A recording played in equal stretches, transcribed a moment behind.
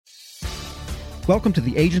Welcome to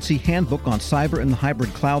the Agency Handbook on Cyber and the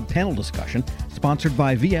Hybrid Cloud panel discussion, sponsored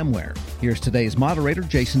by VMware. Here's today's moderator,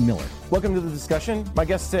 Jason Miller. Welcome to the discussion. My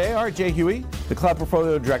guests today are Jay Huey, the Cloud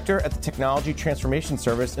Portfolio Director at the Technology Transformation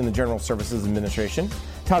Service in the General Services Administration.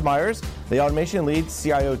 Todd Myers, the Automation Lead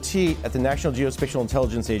CIOT at the National Geospatial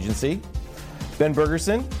Intelligence Agency. Ben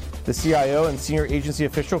Bergerson, the CIO and Senior Agency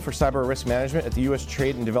Official for Cyber Risk Management at the U.S.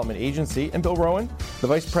 Trade and Development Agency. And Bill Rowan, the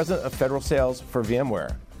Vice President of Federal Sales for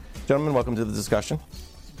VMware. Gentlemen, welcome to the discussion.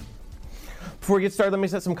 Before we get started, let me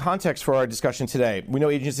set some context for our discussion today. We know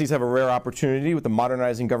agencies have a rare opportunity with the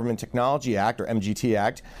Modernizing Government Technology Act, or MGT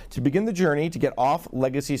Act, to begin the journey to get off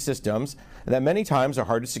legacy systems that many times are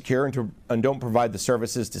hard to secure and don't provide the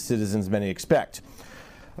services to citizens many expect.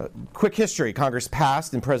 Quick history. Congress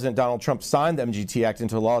passed and President Donald Trump signed the MGT Act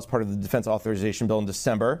into law as part of the Defense Authorization Bill in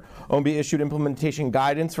December. OMB issued implementation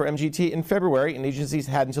guidance for MGT in February, and agencies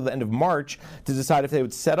had until the end of March to decide if they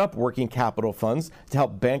would set up working capital funds to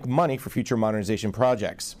help bank money for future modernization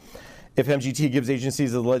projects. If MGT gives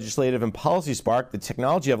agencies the legislative and policy spark, the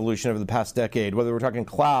technology evolution over the past decade, whether we're talking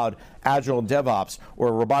cloud, agile, DevOps,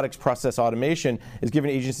 or robotics process automation, is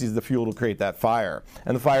giving agencies the fuel to create that fire.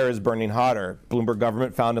 And the fire is burning hotter. Bloomberg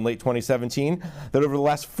Government found in late 2017 that over the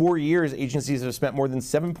last 4 years, agencies have spent more than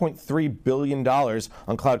 $7.3 billion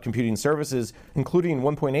on cloud computing services, including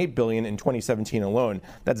 $1.8 billion in 2017 alone.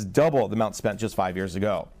 That's double the amount spent just 5 years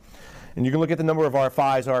ago. And you can look at the number of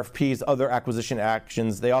RFIs, RFPs, other acquisition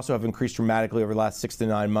actions. They also have increased dramatically over the last 6 to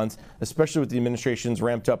 9 months, especially with the administration's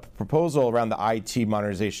ramped up proposal around the IT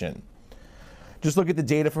modernization. Just look at the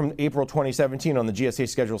data from April 2017 on the GSA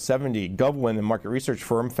Schedule 70. GovWin, a market research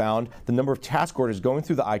firm, found the number of task orders going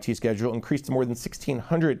through the IT schedule increased to more than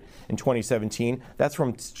 1,600 in 2017. That's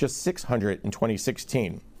from just 600 in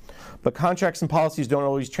 2016. But contracts and policies don't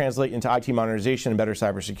always translate into IT modernization and better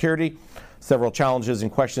cybersecurity. Several challenges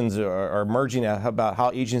and questions are emerging about how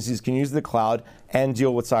agencies can use the cloud and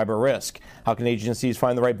deal with cyber risk. How can agencies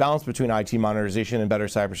find the right balance between IT modernization and better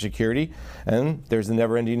cybersecurity? And there's the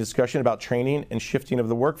never-ending discussion about training and shifting of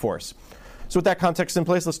the workforce. So with that context in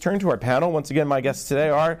place, let's turn to our panel. Once again, my guests today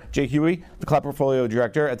are Jay Huey, the Cloud Portfolio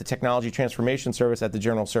Director at the Technology Transformation Service at the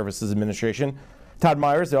General Services Administration. Todd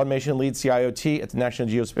Myers, the Automation Lead CIOT at the National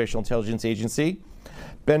Geospatial Intelligence Agency.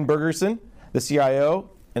 Ben Bergerson, the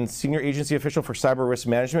CIO and Senior Agency Official for Cyber Risk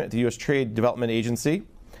Management at the U.S. Trade Development Agency.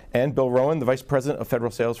 And Bill Rowan, the Vice President of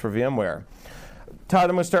Federal Sales for VMware. Todd,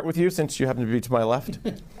 I'm going to start with you since you happen to be to my left.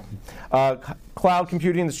 Cloud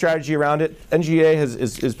computing, the strategy around it. NGA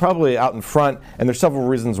is probably out in front, and there's several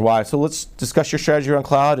reasons why. So let's discuss your strategy around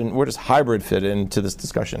cloud, and where does hybrid fit into this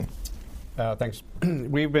discussion? Thanks.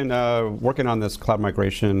 We've been working on this cloud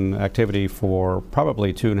migration activity for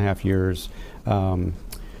probably 2.5 years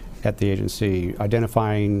at the agency,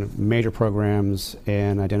 identifying major programs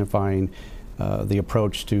and identifying the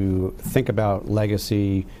approach to think about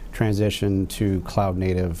legacy transition to cloud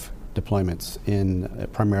native deployments in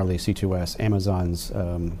primarily C2S, Amazon's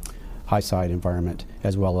high-side environment,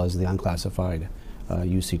 as well as the unclassified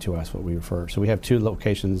UC2S, what we refer. So we have 2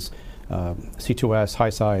 locations, C2S high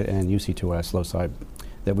side and UC2S low side,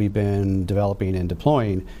 that we've been developing and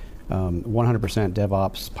deploying 100%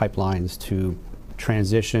 DevOps pipelines to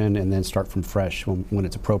transition and then start from fresh when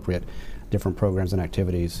it's appropriate, different programs and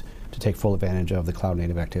activities to take full advantage of the cloud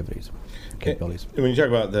native activities, capabilities. When you talk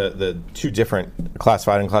about the 2 different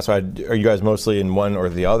classified and unclassified, are you guys mostly in one or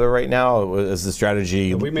the other right now? Is the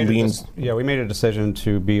strategy we made a decision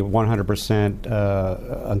to be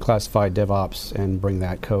 100% unclassified DevOps and bring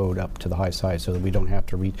that code up to the high side so that we don't have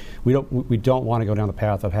to we don't want to go down the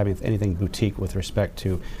path of having anything boutique with respect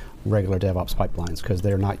to regular DevOps pipelines, because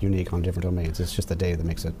they're not unique on different domains. It's just the data that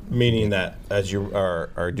makes it. Meaning that as you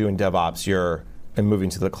are doing DevOps, and moving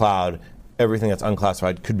to the cloud, everything that's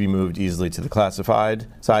unclassified could be moved easily to the classified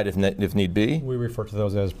side if need be? We refer to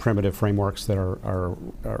those as primitive frameworks that are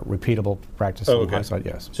repeatable practice on the high side,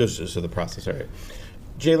 yes. So the process, all right.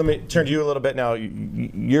 Jay, let me turn to you a little bit now.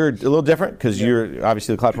 You're a little different because you're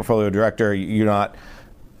obviously the Cloud Portfolio Director. You're not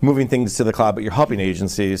moving things to the cloud, but you're helping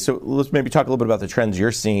agencies. So let's maybe talk a little bit about the trends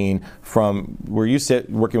you're seeing from where you sit,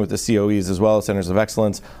 working with the COEs as well as Centers of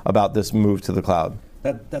Excellence, about this move to the cloud.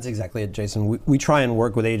 That's exactly it, Jason. We try and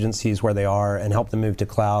work with agencies where they are and help them move to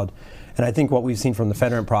cloud. And I think what we've seen from the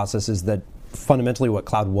FedRAMP process is that fundamentally what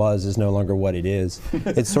cloud was is no longer what it is.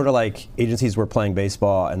 It's sort of like agencies were playing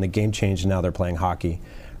baseball and the game changed and now they're playing hockey.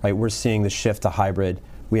 Right? We're seeing the shift to hybrid.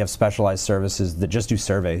 We have specialized services that just do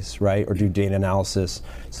surveys, right, or do data analysis.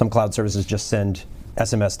 Some cloud services just send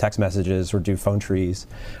SMS text messages or do phone trees.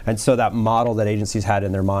 And so that model that agencies had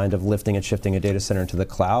in their mind of lifting and shifting a data center into the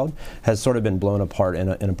cloud has sort of been blown apart in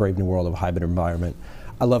a brave new world of a hybrid environment.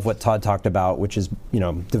 I love what Todd talked about, which is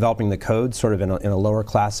developing the code sort of in a lower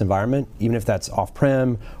class environment, even if that's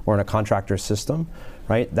off-prem or in a contractor system.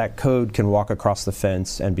 Right? That code can walk across the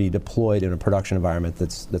fence and be deployed in a production environment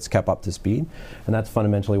that's kept up to speed. And that's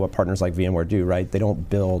fundamentally what partners like VMware do, right? They don't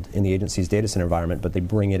build in the agency's data center environment, but they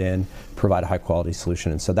bring it in, provide a high quality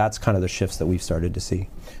solution. And so that's kind of the shifts that we've started to see.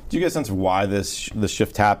 Do you get a sense of why the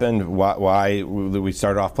shift happened? Why we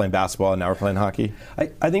started off playing basketball and now we're playing hockey?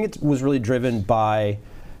 I think it was really driven by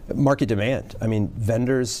market demand. I mean,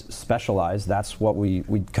 vendors specialize. That's what we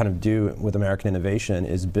kind of do with American Innovation,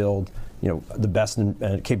 is build the best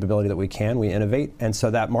capability that we can. We innovate, and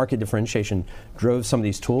so that market differentiation drove some of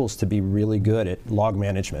these tools to be really good at log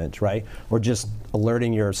management, right? Or just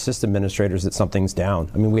alerting your system administrators that something's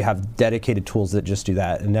down. I mean, we have dedicated tools that just do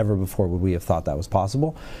that, and never before would we have thought that was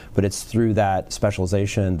possible. But it's through that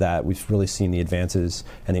specialization that we've really seen the advances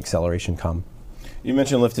and the acceleration come. You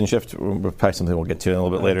mentioned lift and shift, probably something we'll get to a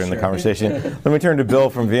little bit later in the conversation. Let me turn to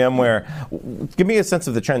Bill from VMware. Give me a sense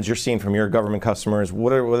of the trends you're seeing from your government customers.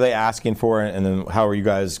 What are they asking for, and then how are you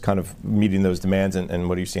guys kind of meeting those demands, and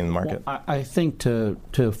what are you seeing in the market? Well, I think to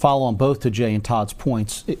follow on both to Jay and Todd's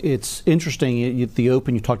points, it's interesting, at the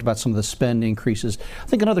open you talked about some of the spend increases. I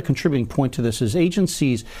think another contributing point to this is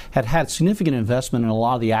agencies had significant investment in a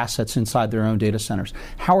lot of the assets inside their own data centers.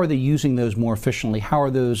 How are they using those more efficiently? How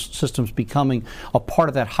are those systems becoming a part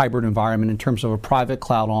of that hybrid environment in terms of a private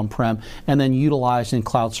cloud on-prem, and then utilizing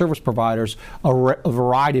cloud service providers, a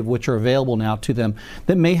variety of which are available now to them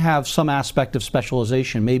that may have some aspect of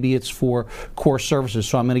specialization. Maybe it's for core services,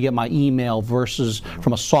 so I'm going to get my email versus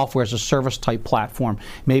from a software as a service type platform.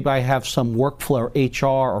 Maybe I have some workflow,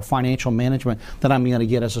 HR, or financial management that I'm going to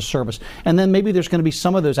get as a service. And then maybe there's going to be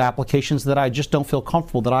some of those applications that I just don't feel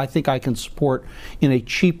comfortable, that I think I can support in a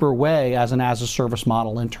cheaper way as an as-a-service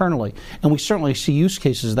model internally. And we certainly see use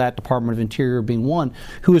cases, that Department of Interior being one,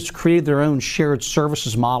 who has created their own shared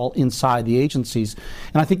services model inside the agencies.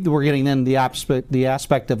 And I think that we're getting then the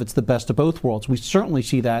aspect of it's the best of both worlds. We certainly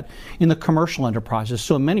see that in the commercial enterprises.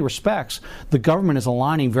 So in many respects, the government is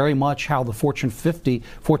aligning very much how the Fortune 50,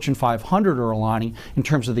 Fortune 500 are aligning in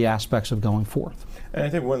terms of the aspects of going forth. And I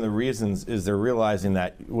think one of the reasons is they're realizing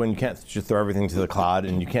that when you can't just throw everything to the cloud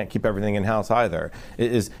and you can't keep everything in-house either.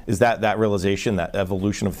 Is that realization, that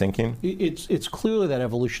evolution of thinking? It's clearly that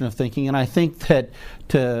evolution of thinking, and I think that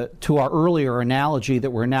to our earlier analogy that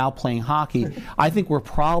we're now playing hockey, I think we're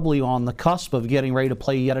probably on the cusp of getting ready to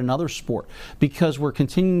play yet another sport, because we're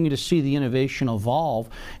continuing to see the innovation evolve,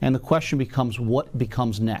 and the question becomes what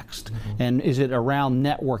becomes next. Mm-hmm. And is it around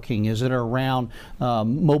networking? Is it around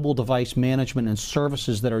mobile device management and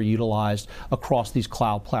services that are utilized across these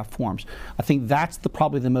cloud platforms? I think that's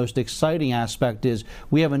probably the most exciting aspect, is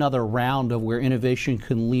we have another round of where innovation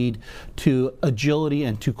can lead to agility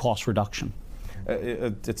and to cost reduction.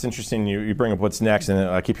 It's interesting you bring up what's next, and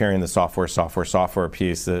I keep hearing the software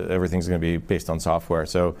piece, that everything's going to be based on software.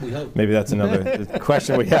 So maybe that's another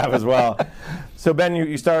question we have as well. So Ben,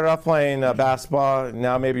 you started off playing basketball.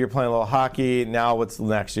 Now maybe you're playing a little hockey. Now what's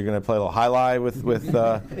next? You're going to play a little highlight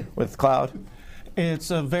with cloud?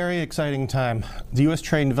 It's a very exciting time. The U.S.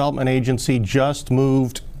 Trade and Development Agency just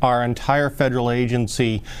moved our entire federal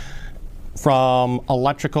agency from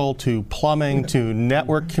electrical to plumbing to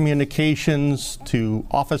network communications to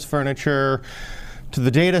office furniture to the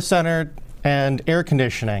data center and air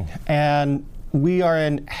conditioning. And we are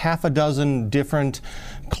in half a dozen different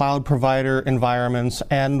cloud provider environments,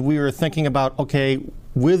 and we were thinking about, okay,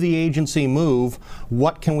 with the agency move,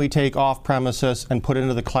 what can we take off premises and put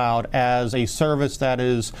into the cloud as a service that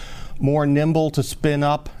is more nimble to spin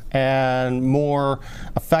up and more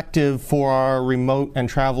effective for our remote and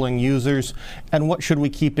traveling users, and what should we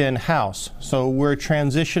keep in-house? So we're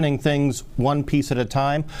transitioning things one piece at a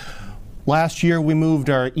time. Last year we moved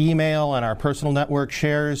our email and our personal network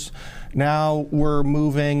shares. Now we're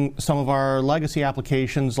moving some of our legacy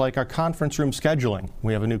applications like our conference room scheduling.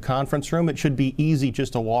 We have a new conference room. It should be easy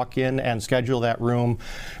just to walk in and schedule that room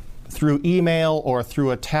through email or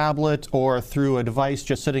through a tablet or through a device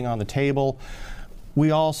just sitting on the table.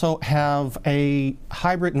 We also have a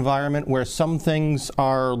hybrid environment where some things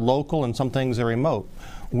are local and some things are remote.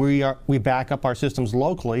 We back up our systems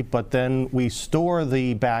locally, but then we store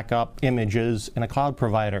the backup images in a cloud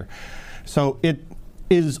provider. So it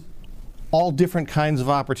is all different kinds of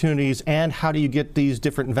opportunities, and how do you get these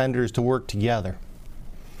different vendors to work together?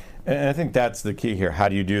 And I think that's the key here. How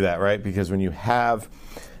do you do that, right? Because when you have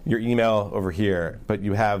your email over here, but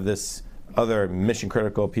you have this other mission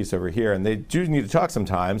critical piece over here, and they do need to talk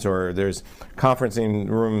sometimes, or there's conferencing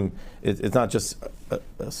room. It's not just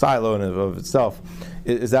a silo in and of itself.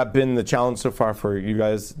 Has that been the challenge so far for you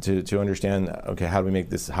guys to understand, okay, how do we make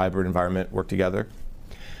this hybrid environment work together?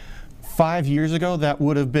 5 years ago, that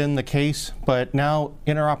would have been the case, but now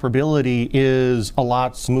interoperability is a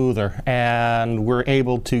lot smoother, and we're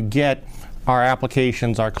able to get our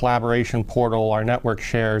applications, our collaboration portal, our network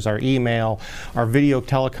shares, our email, our video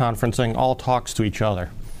teleconferencing all talks to each other.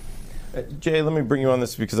 Jay, let me bring you on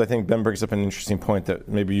this because I think Ben brings up an interesting point that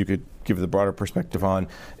maybe you could give the broader perspective on.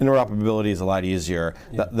 Interoperability is a lot easier.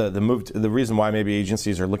 Yeah. The reason why maybe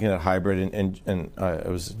agencies are looking at hybrid, and I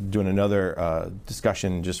was doing another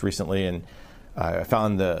discussion just recently, and I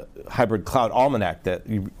found the Hybrid Cloud Almanac that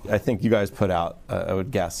I think you guys put out, I would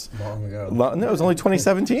guess. Long ago. No, it was only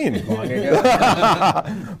 2017. Long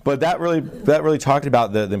ago. But that really talked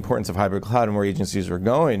about the importance of hybrid cloud and where agencies are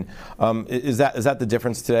going. Is that the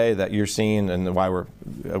difference today that you're seeing, and why we're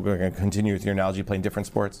going to continue with your analogy, playing different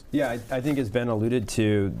sports? Yeah, I think as Ben alluded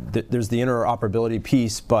to, there's the interoperability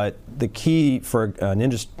piece, but the key for an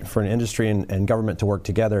industry and government to work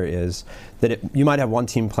together is that you might have one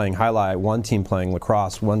team playing highlight, one team playing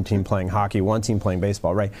lacrosse, one team playing hockey, one team playing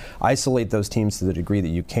baseball, right? Isolate those teams to the degree that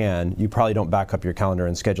you can. You probably don't back up your calendar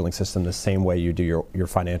and scheduling system the same way you do your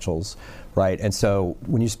financials, right? And so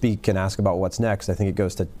when you speak and ask about what's next, I think it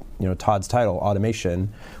goes to Todd's title,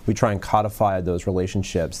 automation. We try and codify those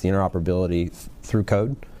relationships, the interoperability through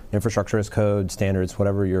code, infrastructure as code, standards,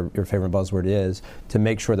 whatever your favorite buzzword is, to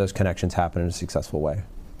make sure those connections happen in a successful way.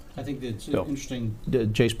 I think it's interesting,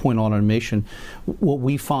 Jay's point on automation. What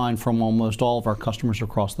we find from almost all of our customers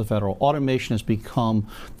across the federal, automation has become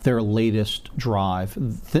their latest drive.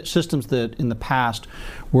 Systems that in the past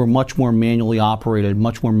were much more manually operated,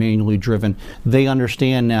 much more manually driven, they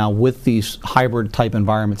understand now with these hybrid type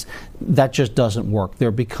environments, that just doesn't work.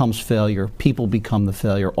 There becomes failure. People become the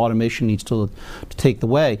failure. Automation needs to take the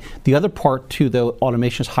way. The other part, too, though,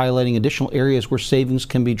 automation is highlighting additional areas where savings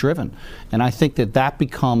can be driven. And I think that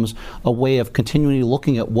becomes a way of continually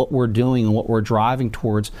looking at what we're doing and what we're driving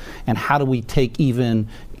towards, and how do we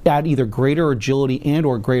add either greater agility and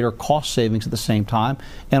or greater cost savings at the same time,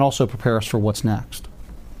 and also prepare us for what's next.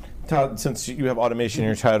 Todd, since you have automation in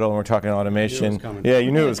your title and we're talking automation, you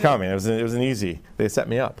knew it was coming. It was an easy. They set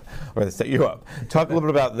me up, or they set you up. Talk a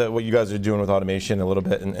little bit about what you guys are doing with automation a little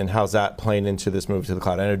bit, and how's that playing into this move to the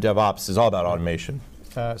cloud. I know DevOps is all about automation.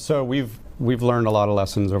 So we've learned a lot of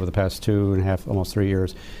lessons over the past 2.5, almost 3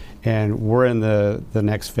 years, and we're in the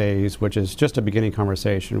next phase, which is just a beginning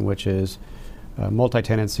conversation, which is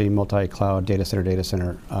multi-tenancy, multi-cloud, data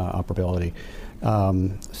center operability.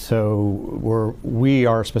 So we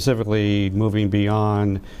are specifically moving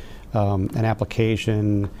beyond an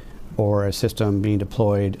application or a system being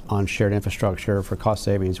deployed on shared infrastructure for cost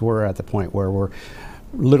savings. We're at the point where we're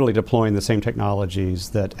literally deploying the same technologies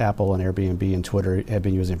that Apple and Airbnb and Twitter have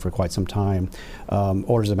been using for quite some time,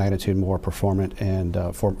 orders of magnitude more performant and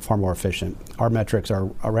far more efficient. Our metrics are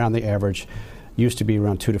around the average. Used to be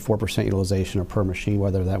around 2 to 4% utilization per machine,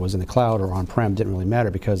 whether that was in the cloud or on-prem, didn't really matter,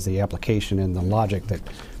 because the application and the logic that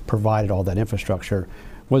provided all that infrastructure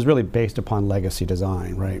was really based upon legacy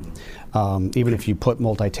design, right? Even if you put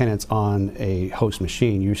multi-tenants on a host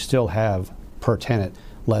machine, you still have per tenant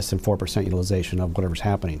less than 4% utilization of whatever's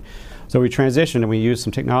happening. So we transitioned and we used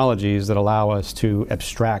some technologies that allow us to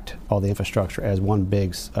abstract all the infrastructure as one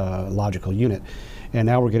big logical unit. And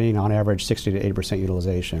now we're getting on average 60 to 80%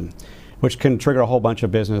 utilization, which can trigger a whole bunch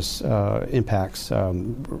of business impacts,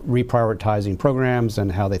 reprioritizing programs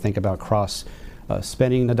and how they think about cross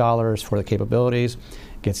spending the dollars for the capabilities.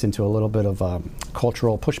 Gets into a little bit of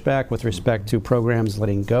cultural pushback with respect to programs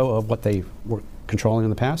letting go of what they were controlling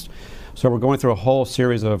in the past. So we're going through a whole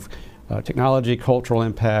series of technology, cultural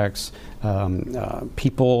impacts,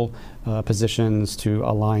 people positions to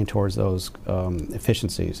align towards those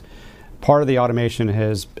efficiencies. Part of the automation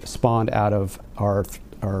has spawned out of our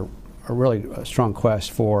really strong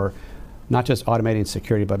quest for not just automating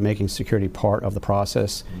security, but making security part of the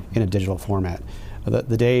process in a digital format.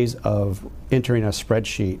 The days of entering a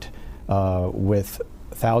spreadsheet with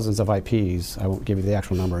thousands of IPs, I won't give you the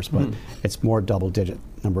actual numbers, but it's more double-digit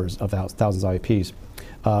numbers of thousands of IPs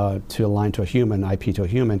to align to a human, IP to a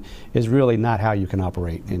human, is really not how you can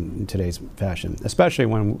operate in today's fashion, especially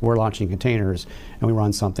when we're launching containers and we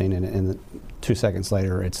run something and 2 seconds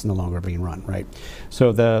later it's no longer being run, right?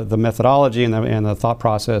 So the methodology and the thought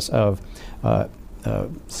process of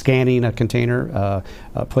scanning a container,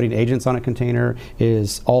 putting agents on a container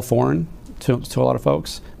is all foreign to a lot of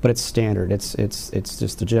folks, but it's standard. It's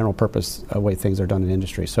just the general purpose way things are done in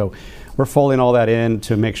industry. So we're folding all that in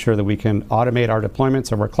to make sure that we can automate our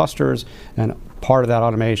deployments of our clusters, and part of that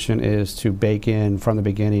automation is to bake in from the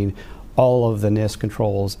beginning all of the NIST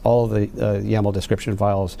controls, all of the YAML description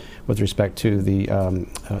files with respect to the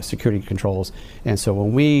security controls. And so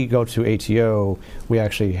when we go to ATO, we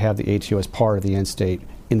actually have the ATO as part of the end state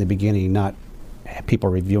in the beginning, not people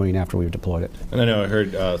reviewing after we've deployed it. And I know I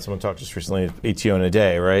heard someone talk just recently, ATO in a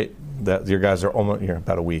day, right? That your guys are almost here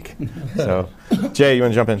about a week. So, Jay, you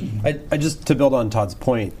want to jump in? I just, to build on Todd's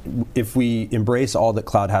point, if we embrace all that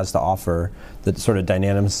cloud has to offer, the sort of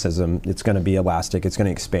dynamicism, it's going to be elastic, it's going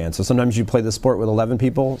to expand. So sometimes you play the sport with 11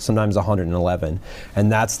 people, sometimes 111.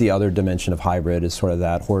 And that's the other dimension of hybrid, is sort of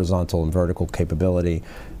that horizontal and vertical capability.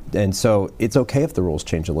 And so it's okay if the rules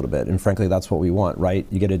change a little bit, and frankly that's what we want, right?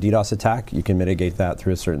 You get a DDoS attack, you can mitigate that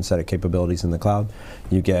through a certain set of capabilities in the cloud.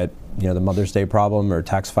 You get the Mother's Day problem or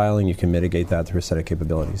tax filing, you can mitigate that through a set of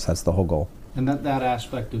capabilities. That's the whole goal. And that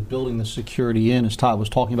aspect of building the security in, as Todd was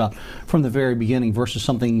talking about, from the very beginning versus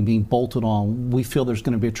something being bolted on, we feel there's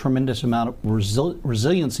going to be a tremendous amount of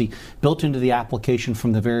resiliency built into the application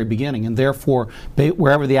from the very beginning. And therefore,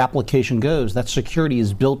 wherever the application goes, that security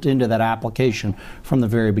is built into that application from the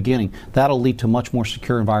very beginning. That'll lead to much more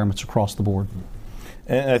secure environments across the board.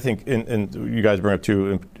 And I think, and you guys bring up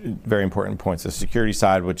two very important points: the security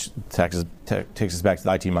side, which takes us back to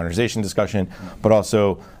the IT modernization discussion, but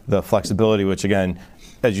also the flexibility, which again,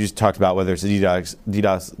 as you talked about, whether it's a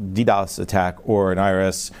DDoS attack or an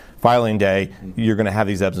IRS filing day, you're going to have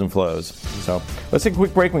these ebbs and flows. So let's take a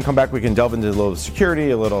quick break. When we come back, we can delve into a little security,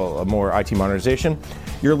 a little more IT modernization.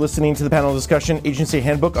 You're listening to the panel discussion, Agency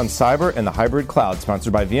Handbook on Cyber and the Hybrid Cloud,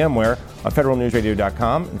 sponsored by VMware on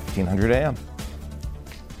federalnewsradio.com and 1500 AM.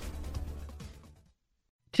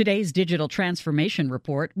 Today's digital transformation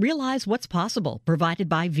report, Realize What's Possible, provided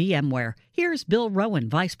by VMware. Here's Bill Rowan,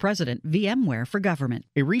 Vice President, VMware for Government.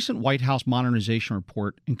 A recent White House modernization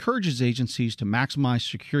report encourages agencies to maximize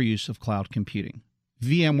secure use of cloud computing.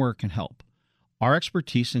 VMware can help. Our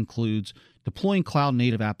expertise includes deploying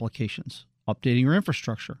cloud-native applications, updating your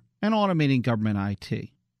infrastructure, and automating government IT.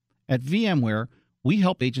 At VMware, we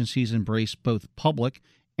help agencies embrace both public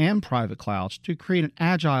and private clouds to create an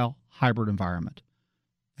agile hybrid environment.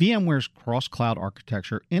 VMware's cross-cloud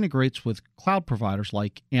architecture integrates with cloud providers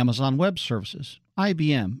like Amazon Web Services,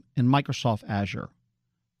 IBM, and Microsoft Azure.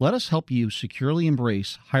 Let us help you securely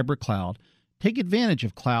embrace hybrid cloud, take advantage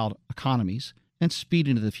of cloud economies, and speed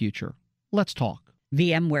into the future. Let's talk.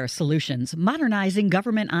 VMware Solutions, modernizing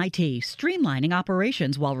government IT, streamlining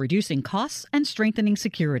operations while reducing costs and strengthening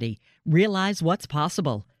security. Realize what's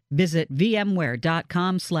possible. Visit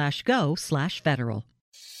vmware.com/go/federal.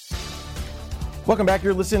 Welcome back.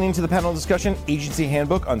 You're listening to the panel discussion, Agency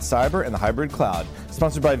Handbook on Cyber and the Hybrid Cloud,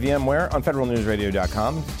 sponsored by VMware on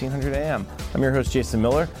federalnewsradio.com, 1500 AM. I'm your host, Jason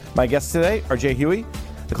Miller. My guests today are Jay Huey,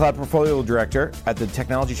 the Cloud Portfolio Director at the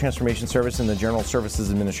Technology Transformation Service in the General Services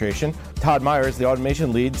Administration; Todd Myers, the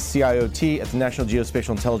Automation Lead, CIOT at the National Geospatial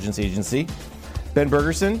Intelligence Agency; Ben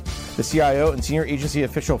Bergerson, the CIO and Senior Agency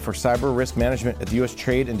Official for Cyber Risk Management at the U.S.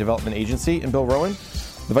 Trade and Development Agency; and Bill Rowan,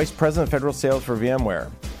 the Vice President of Federal Sales for VMware.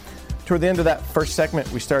 Toward the end of that first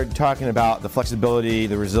segment, we started talking about the flexibility,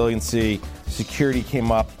 the resiliency, security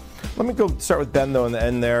came up. Let me go start with Ben, though, in the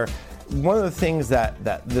end there. One of the things that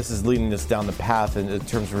this is leading us down the path in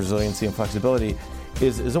terms of resiliency and flexibility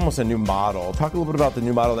is almost a new model. Talk a little bit about the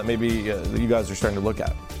new model that maybe you guys are starting to look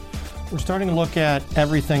at. We're starting to look at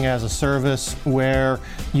everything as a service, where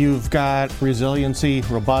you've got resiliency,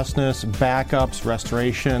 robustness, backups,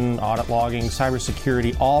 restoration, audit logging,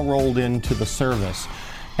 cybersecurity, all rolled into the service.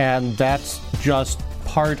 And that's just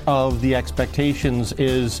part of the expectations,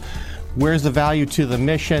 is where's the value to the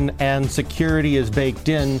mission, and security is baked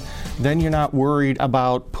in. Then you're not worried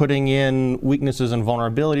about putting in weaknesses and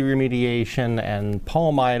vulnerability remediation and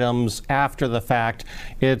POEM items after the fact.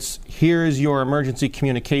 It's here's your emergency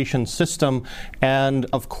communication system, and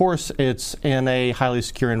of course it's in a highly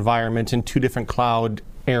secure environment in two different cloud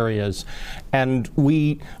areas. And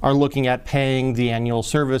we are looking at paying the annual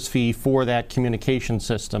service fee for that communication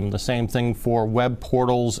system. The same thing for web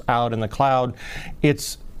portals out in the cloud.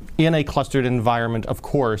 It's in a clustered environment, of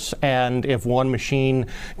course, and if one machine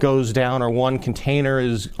goes down or one container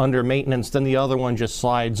is under maintenance, then the other one just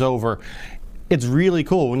slides over. It's really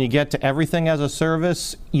cool. When you get to everything as a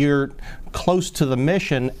service, you're close to the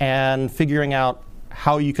mission and figuring out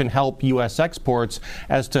how you can help U.S. exports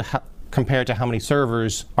as to compared to how many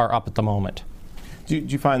servers are up at the moment. Do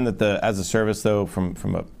you find that as a service, though, from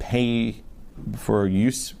a pay for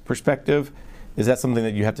use perspective, is that something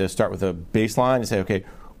that you have to start with a baseline and say, okay,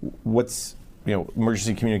 what's,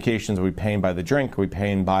 emergency communications, are we paying by the drink? Are we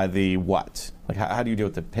paying by the what? Like, how do you deal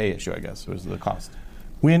with the pay issue, I guess, was the cost?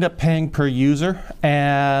 We end up paying per user,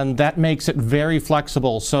 and that makes it very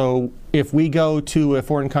flexible. So if we go to a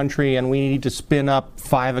foreign country and we need to spin up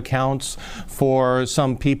 5 accounts for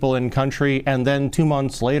some people in country, and then 2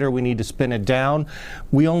 months later we need to spin it down,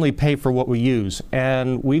 we only pay for what we use.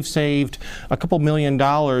 And we've saved a couple $1 million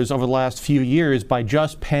over the last few years by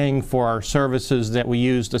just paying for our services that we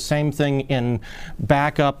use. The same thing in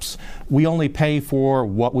backups. We only pay for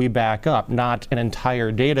what we back up, not an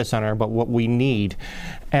entire data center, but what we need.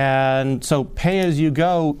 And so pay as you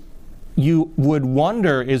go, you would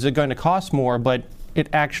wonder, is it going to cost more? But it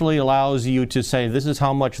actually allows you to say, this is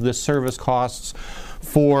how much this service costs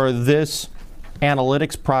for this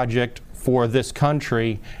analytics project for this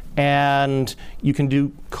country, and you can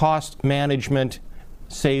do cost management,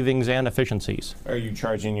 savings, and efficiencies. Are you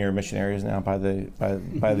charging your missionaries now by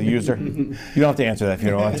the user? You don't have to answer that if you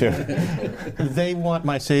don't want to. They want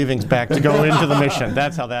my savings back to go into the mission.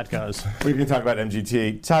 That's how that goes. We can talk about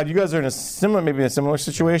MGT. Todd, you guys are in a similar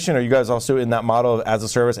situation. Are you guys also in that model of as a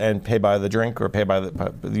service and pay by the drink or pay by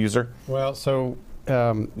the user? Well, so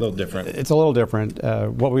a little different. It's a little different.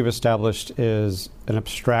 What we've established is an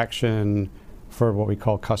abstraction for what we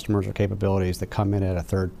call customers or capabilities that come in at a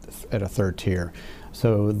third tier.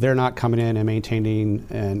 So they're not coming in and maintaining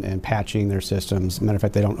and patching their systems. Matter of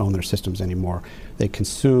fact, they don't own their systems anymore. They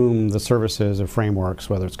consume the services of frameworks,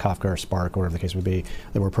 whether it's Kafka or Spark or whatever the case would be,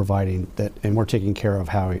 that we're providing, and we're taking care of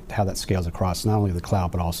how that scales across not only the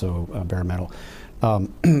cloud but also bare metal.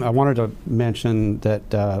 I wanted to mention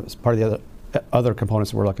that as part of the other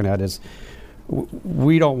components that we're looking at is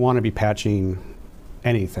we don't want to be patching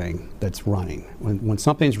anything that's running. When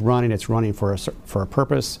something's running, it's running for a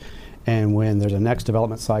purpose. And when there's a next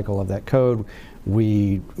development cycle of that code,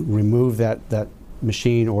 we remove that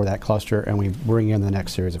machine or that cluster and we bring in the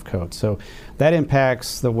next series of code. So that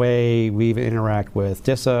impacts the way we interact with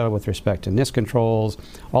DISA with respect to NIST controls.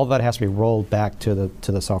 All of that has to be rolled back to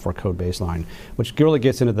the software code baseline, which really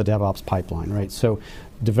gets into the DevOps pipeline, right? So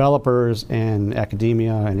developers and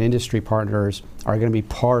academia and industry partners are going to be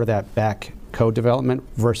part of that back code development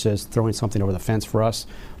versus throwing something over the fence for us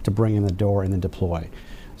to bring in the door and then deploy.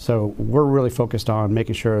 So we're really focused on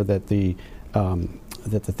making sure that the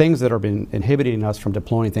things that have been inhibiting us from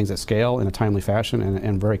deploying things at scale in a timely fashion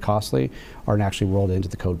and very costly are actually rolled into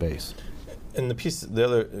the code base. And the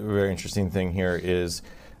other very interesting thing here is,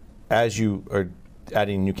 as you are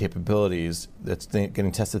adding new capabilities, that's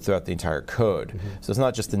getting tested throughout the entire code. Mm-hmm. So it's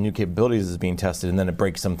not just the new capabilities that's being tested and then it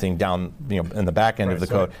breaks something down, in the back end of the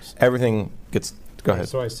code. Everything gets. Go ahead.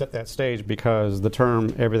 So I set that stage because the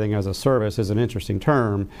term everything as a service is an interesting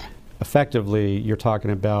term. Effectively, you're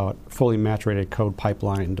talking about fully maturated code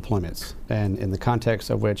pipeline deployments. And in the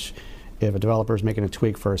context of which, if a developer is making a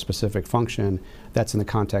tweak for a specific function, that's in the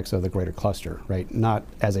context of the greater cluster, right? Not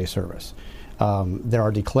as a service. There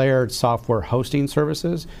are declared software hosting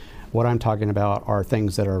services. What I'm talking about are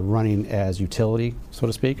things that are running as utility, so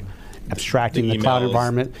to speak. Abstracting the cloud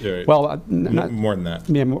environment. Right. Well, more than that.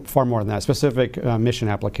 Yeah, far more than that. Specific mission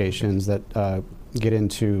applications that get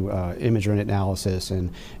into image analysis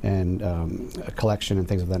and collection and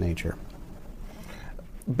things of that nature.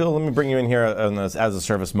 Bill, let me bring you in here on this as a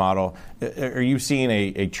service model. Are you seeing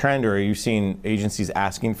a trend, or are you seeing agencies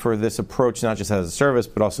asking for this approach, not just as a service,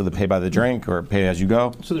 but also the pay by the drink or pay as you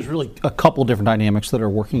go? So there's really a couple different dynamics that are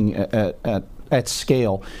working at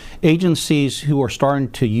scale. Agencies who are starting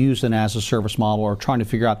to use an as-a-service model are trying to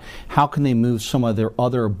figure out how can they move some of their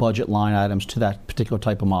other budget line items to that particular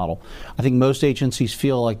type of model. I think most agencies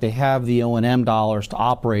feel like they have the O&M dollars to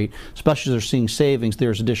operate, especially as they're seeing savings,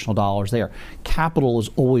 there's additional dollars there. Capital is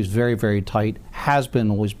always very, very tight,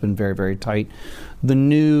 always been very, very tight. Some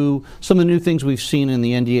of the new things we've seen in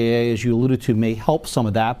the NDAA, as you alluded to, may help some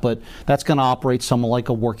of that, but that's going to operate somewhat like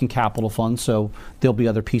a working capital fund, so there'll be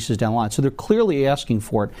other pieces down the line. So they're clearly asking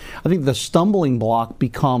for it. I think the stumbling block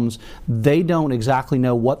becomes they don't exactly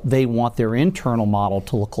know what they want their internal model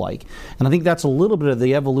to look like. And I think that's a little bit of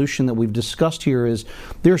the evolution that we've discussed here is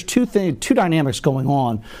there's two dynamics going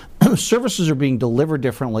on. Services are being delivered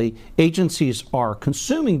differently. Agencies are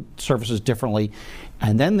consuming services differently.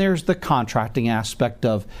 And then there's the contracting aspect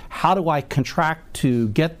of how do I contract to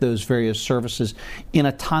get those various services in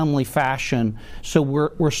a timely fashion. So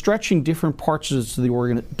we're stretching different parts of the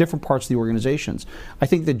organizations. I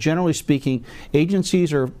think that generally speaking,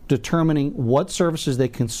 agencies are determining what services they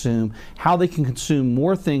consume, how they can consume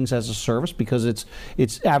more things as a service because it's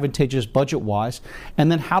advantageous budget-wise,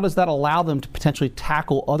 and then how does that allow them to potentially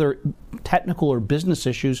tackle other technical or business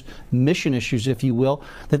issues, mission issues, if you will,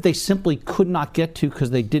 that they simply could not get to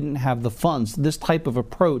because they didn't have the funds. This type of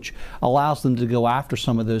approach allows them to go after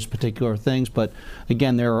some of those particular things, but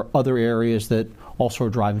again, there are other areas that also are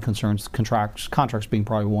driving concerns, contracts being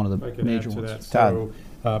probably one of the major ones. So,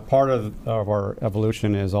 part of our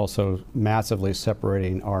evolution is also massively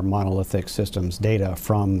separating our monolithic systems data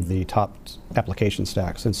from the top application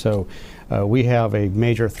stacks. And so we have a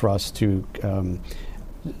major thrust to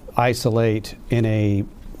isolate in a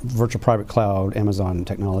virtual private cloud, Amazon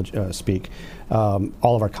technology speak,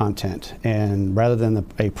 all of our content. And rather than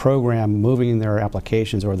a program moving their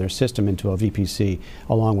applications or their system into a VPC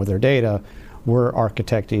along with their data, we're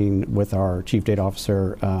architecting with our chief data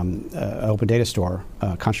officer an open data store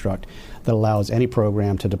construct that allows any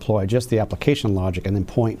program to deploy just the application logic and then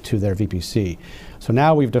point to their VPC. So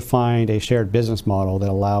now we've defined a shared business model that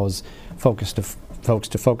allows folks to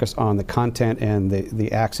focus on the content and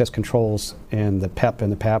the access controls and the PEP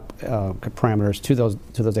and the PAP parameters to those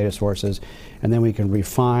data sources, and then we can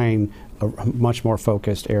refine a much more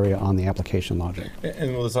focused area on the application logic.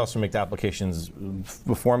 And will this also make the applications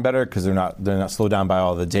perform better because they're not slowed down by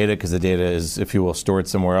all the data, because the data is, if you will, stored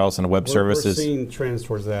somewhere else in a web service? We're seeing trends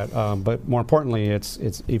towards that, but more importantly,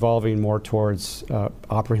 it's evolving more towards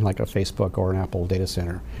operating like a Facebook or an Apple data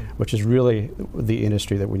center, which is really the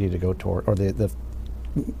industry that we need to go toward, or the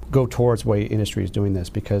go towards the way industry is doing this,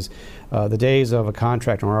 because the days of a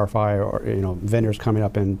contract or RFI or vendors coming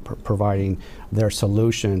up and providing their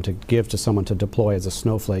solution to give to someone to deploy as a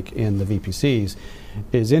snowflake in the VPCs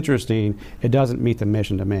is interesting. It doesn't meet the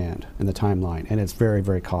mission demand and the timeline, and it's very,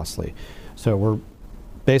 very costly. So we're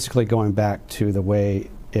basically going back to the way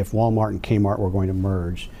if Walmart and Kmart were going to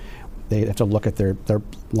merge, they have to look at their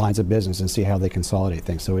lines of business and see how they consolidate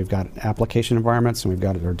things. So we've got application environments and we've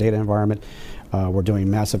got our data environment. We're doing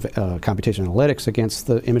massive computation analytics against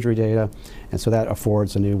the imagery data, and so that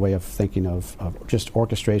affords a new way of thinking of just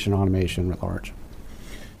orchestration automation at large.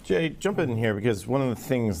 Jay, jump in here, because one of the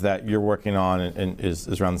things that you're working on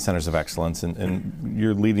is around the centers of excellence, and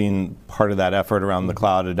you're leading part of that effort around the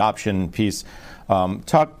cloud adoption piece.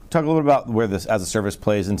 Talk a little bit about where this as a service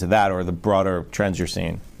plays into that, or the broader trends you're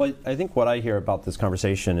seeing. Well, I think what I hear about this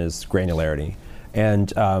conversation is granularity. And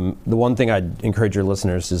the one thing I'd encourage your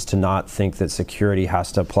listeners is to not think that security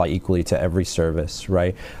has to apply equally to every service,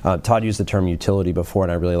 right? Todd used the term utility before,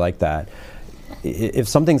 and I really like that. If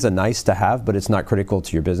something's a nice to have, but it's not critical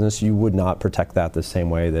to your business, you would not protect that the same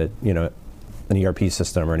way that, an ERP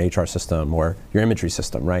system or an HR system or your imagery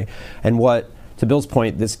system, right? And to Bill's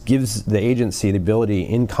point, this gives the agency the ability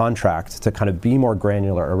in contract to kind of be more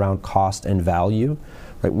granular around cost and value.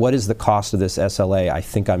 Right, what is the cost of this SLA I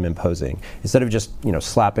think I'm imposing? Instead of just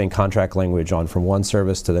slapping contract language on from one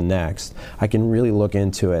service to the next, I can really look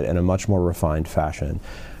into it in a much more refined fashion.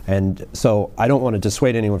 And so I don't want to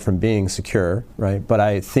dissuade anyone from being secure, right? But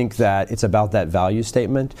I think that it's about that value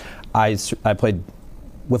statement. I played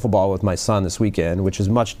wiffle ball with my son this weekend, which is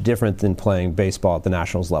much different than playing baseball at the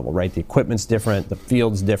Nationals level, right? The equipment's different, the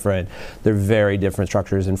field's different, they're very different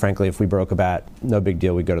structures, and frankly, if we broke a bat, no big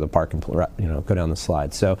deal, we'd go to the park and go down the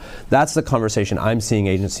slide. So that's the conversation I'm seeing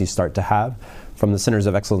agencies start to have. From the Centers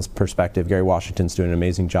of Excellence perspective, Gary Washington's doing an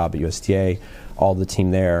amazing job at USTA, all the team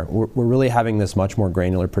there. We're really having this much more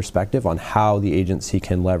granular perspective on how the agency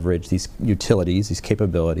can leverage these utilities, these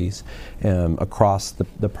capabilities across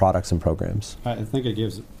the products and programs. I think it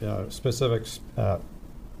gives specific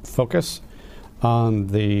focus on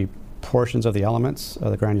the portions of the elements of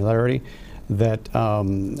the granularity that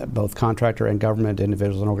both contractor and government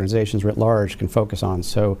individuals and organizations writ large can focus on.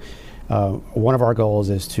 So one of our goals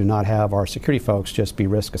is to not have our security folks just be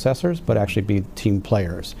risk assessors, but actually be team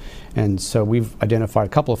players. And so we've identified a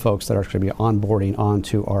couple of folks that are going to be onboarding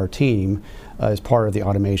onto our team as part of the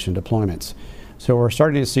automation deployments. So we're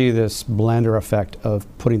starting to see this blender effect of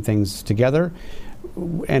putting things together.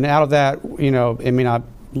 And out of that, it may not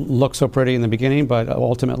look so pretty in the beginning, but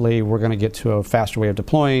ultimately we're going to get to a faster way of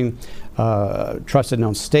deploying, trusted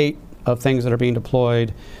known state of things that are being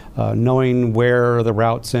deployed, knowing where the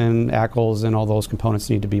routes and ACLs and all those components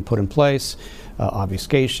need to be put in place,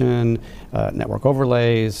 obfuscation, network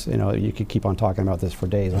overlays. You could keep on talking about this for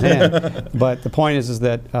days on end. But the point is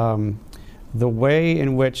that the way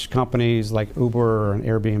in which companies like Uber and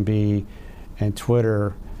Airbnb and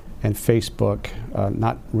Twitter and Facebook,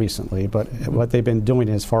 not recently, but what they've been doing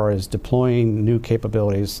as far as deploying new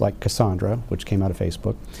capabilities like Cassandra, which came out of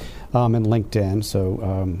Facebook, and LinkedIn,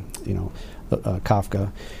 so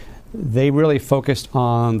Kafka, they really focused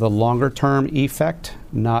on the longer term effect,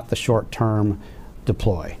 not the short term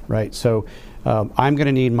deploy, right? So I'm going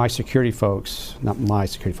to need my security folks, not my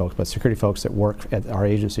security folks, but security folks that work at our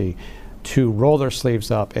agency to roll their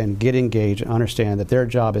sleeves up and get engaged and understand that their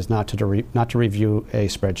job is not to review a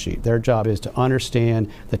spreadsheet. Their job is to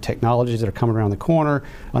understand the technologies that are coming around the corner,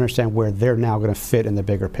 understand where they're now going to fit in the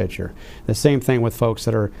bigger picture. The same thing with folks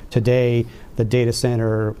that are today the data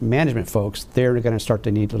center management folks. They're going to start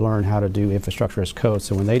to need to learn how to do infrastructure as code.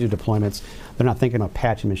 So when they do deployments, they're not thinking about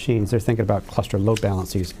patching machines. They're thinking about cluster load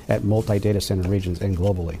balances at multi-data center regions and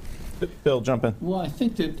globally. Bill, jump in. Well, I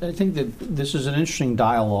think that this is an interesting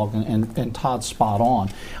dialogue, and Todd's spot on.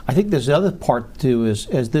 I think there's the other part too is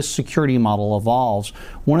as this security model evolves,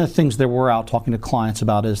 one of the things that we're out talking to clients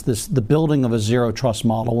about is the building of a zero trust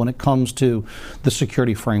model when it comes to the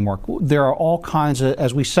security framework. There are all kinds of,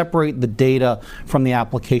 as we separate the data from the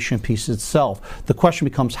application piece itself, the question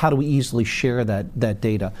becomes how do we easily share that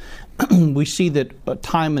data? We see that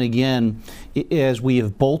time and again, as we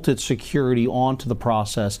have bolted security onto the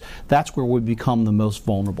process, that's where we become the most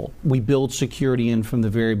vulnerable. We build security in from the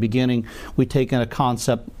very beginning. We've taken a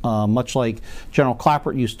concept much like General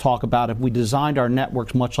Clapper used to talk about. If we designed our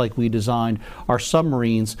networks much like we designed our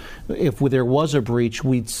submarines, if there was a breach,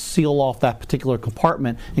 we'd seal off that particular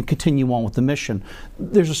compartment and continue on with the mission.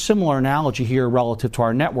 There's a similar analogy here relative to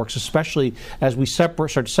our networks, especially as we start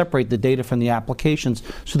to separate the data from the applications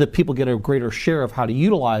so that people get a greater share of how to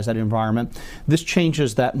utilize that environment. This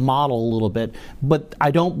changes that model a little bit, but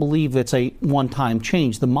I don't believe it's a one-time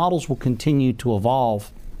change. The models will continue to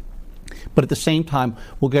evolve, but at the same time,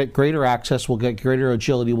 we'll get greater access, we'll get greater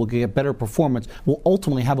agility, we'll get better performance, we'll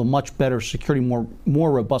ultimately have a much better security,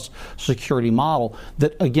 more robust security model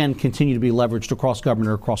that, again, continue to be leveraged across government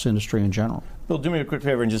or across industry in general. Bill, do me a quick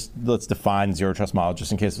favor and just let's define zero trust model,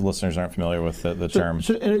 just in case the listeners aren't familiar with the term.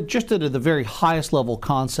 So just at the very highest level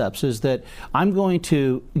concepts is that I'm going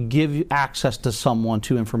to give you access to someone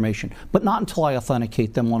to information, but not until I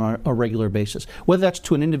authenticate them on a regular basis, whether that's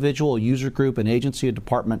to an individual, a user group, an agency, a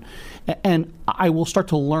department, and I will start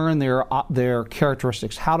to learn their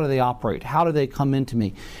characteristics. How do they operate? How do they come into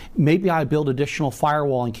me? Maybe I build additional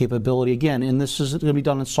firewalling capability again, and this is going to be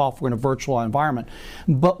done in software in a virtual environment,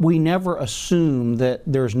 but we never assume that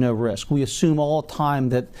there's no risk. We assume all the time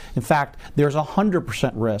that, in fact, there's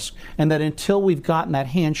 100% risk, and that until we've gotten that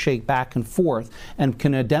handshake back and forth and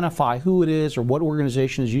can identify who it is or what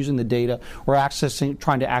organization is using the data or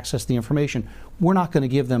trying to access the information, we're not going to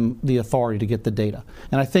give them the authority to get the data.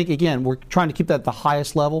 And I think, again, we're trying to keep that at the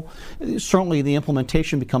highest level. Certainly the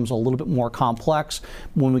implementation becomes a little bit more complex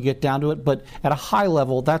when we get down to it, but at a high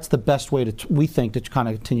level, that's the best way we think to kind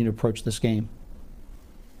of continue to approach this game.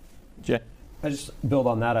 Jay? I just build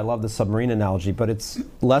on that. I love the submarine analogy, but it's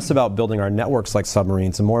less about building our networks like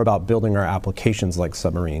submarines and more about building our applications like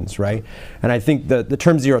submarines, right? And I think the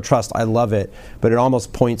term zero trust, I love it, but it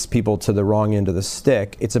almost points people to the wrong end of the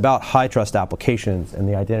stick. It's about high trust applications and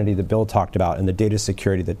the identity that Bill talked about and the data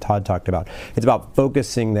security that Todd talked about. It's about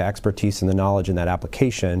focusing the expertise and the knowledge in that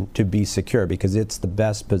application to be secure because it's the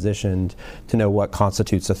best positioned to know what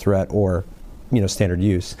constitutes a threat or standard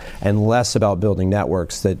use, and less about building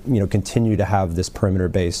networks that continue to have this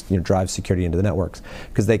perimeter-based drive security into the networks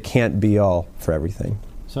because they can't be all for everything.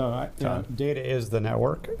 So data is the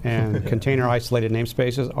network, and container isolated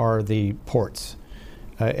namespaces are the ports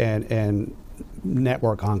and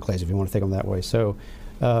network enclaves, if you want to think of them that way. So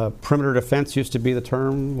perimeter defense used to be the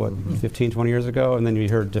term, 15, 20 years ago, and then you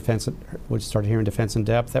heard defense, we started hearing defense in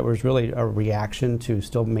depth. That was really a reaction to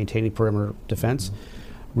still maintaining perimeter defense.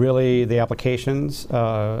 Really, the applications is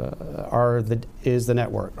the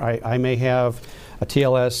network. I may have a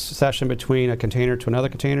TLS session between a container to another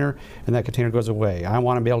container, and that container goes away. I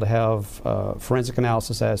want to be able to have forensic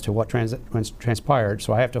analysis as to what transpired,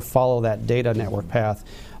 so I have to follow that data network path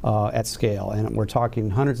at scale. And we're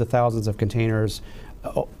talking hundreds of thousands of containers,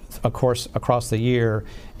 of course, across the year,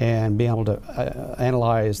 and being able to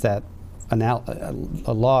analyze that,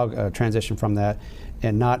 a log transition from that,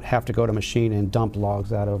 and not have to go to machine and dump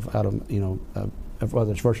logs out of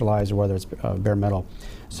whether it's virtualized or whether it's bare metal.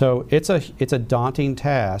 So it's a daunting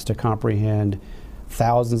task to comprehend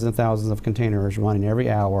thousands and thousands of containers running every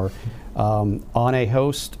hour on a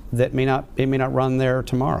host that may not run there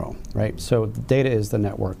tomorrow, right? So data is the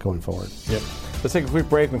network going forward. Yep. Let's take a quick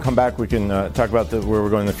break. When we come back, we can talk about where we're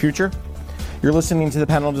going in the future. You're listening to the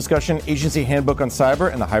panel discussion, Agency Handbook on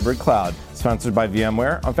Cyber and the Hybrid Cloud, sponsored by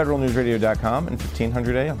VMware on federalnewsradio.com and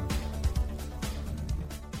 1500 AM.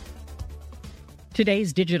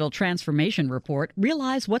 Today's digital transformation report,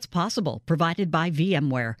 Realize What's Possible, provided by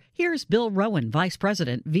VMware. Here's Bill Rowan, Vice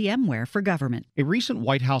President, VMware for Government. A recent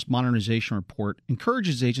White House modernization report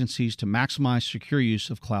encourages agencies to maximize secure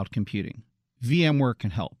use of cloud computing. VMware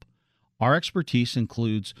can help. Our expertise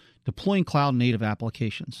includes deploying cloud-native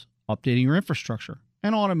applications, updating your infrastructure,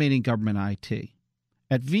 and automating government IT.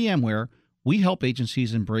 At VMware, we help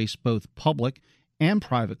agencies embrace both public and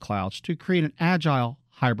private clouds to create an agile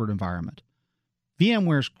hybrid environment.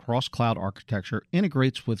 VMware's cross-cloud architecture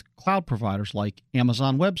integrates with cloud providers like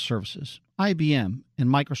Amazon Web Services, IBM, and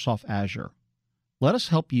Microsoft Azure. Let us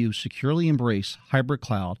help you securely embrace hybrid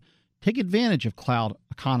cloud, take advantage of cloud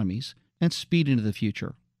economies, and speed into the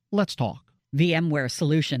future. Let's talk. VMware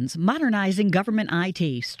Solutions, modernizing government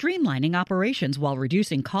IT, streamlining operations while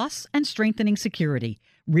reducing costs and strengthening security.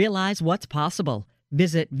 Realize what's possible.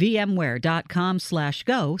 Visit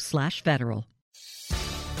vmware.com/go/federal.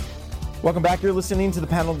 Welcome back. You're listening to the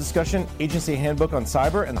panel discussion, Agency Handbook on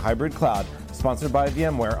Cyber and the Hybrid Cloud, sponsored by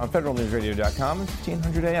VMware on federalnewsradio.com and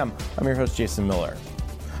 1500 AM. I'm your host, Jason Miller.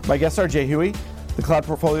 My guests are Jay Huey, the Cloud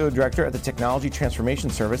Portfolio Director at the Technology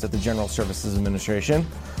Transformation Service at the General Services Administration,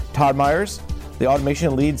 Todd Myers, the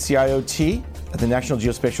Automation Lead CIOT at the National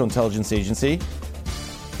Geospatial-Intelligence Agency,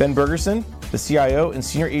 Ben Bergerson, the CIO and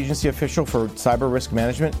Senior Agency Official for Cyber Risk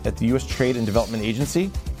Management at the U.S. Trade and Development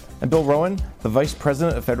Agency, and Bill Rowan, the Vice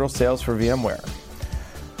President of Federal Sales for VMware.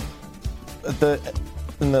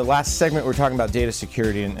 In the last segment, we were talking about data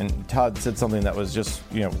security, and Todd said something that was just,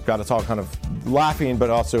 got us all kind of laughing,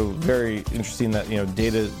 but also very interesting that,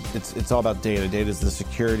 data, it's all about data. Data is the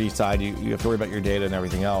security side. You have to worry about your data, and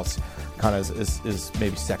everything else kind of is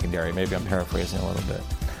maybe secondary. Maybe I'm paraphrasing a little bit.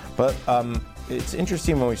 But it's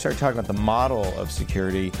interesting when we start talking about the model of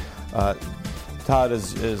security. Todd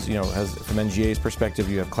has from NGA's perspective,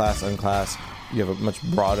 you have class, unclass, you have a much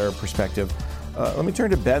broader perspective. Let me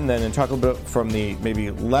turn to Ben then and talk a little bit from the maybe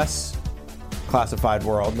less classified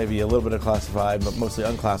world, maybe a little bit of classified, but mostly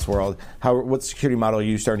unclassed world. What security model are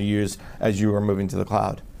you starting to use as you are moving to the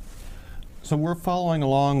cloud? So we're following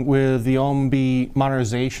along with the OMB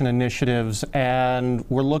modernization initiatives, and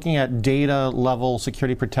we're looking at data level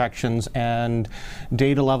security protections and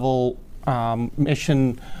data level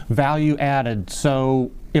mission value added.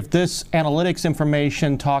 So if this analytics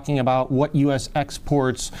information talking about what U.S.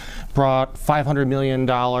 exports brought $500 million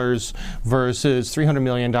versus $300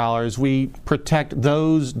 million, we protect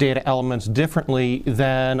those data elements differently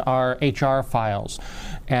than our HR files.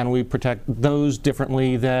 And we protect those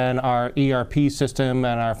differently than our ERP system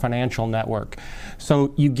and our financial network.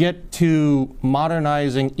 So you get to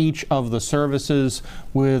modernizing each of the services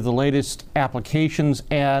with the latest applications,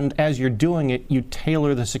 and as you're doing it, you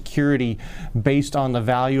tailor the security based on the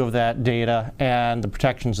value of that data and the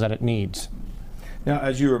protections that it needs. Now,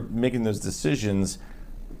 as you were making those decisions,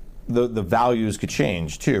 the values could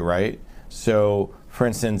change too, right? So, for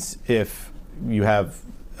instance, if you have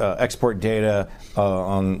export data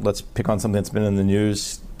on, let's pick on something that's been in the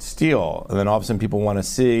news, steel, and then all of a sudden people want to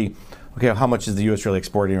see, okay, how much is the U.S. really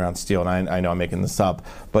exporting around steel? And I know I'm making this up,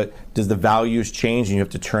 but does the values change and you have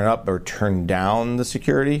to turn up or turn down the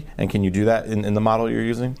security? And can you do that in the model you're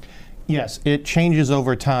using? Yes, it changes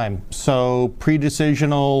over time. So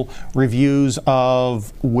pre-decisional reviews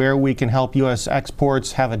of where we can help U.S.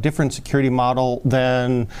 exports have a different security model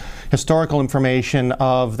than historical information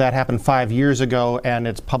of that happened 5 years ago and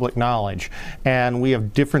it's public knowledge. And we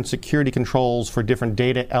have different security controls for different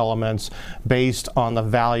data elements based on the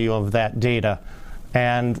value of that data.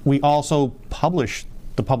 And we also publish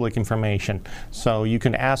the public information, so you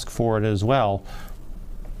can ask for it as well.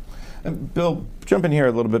 And Bill, jump in here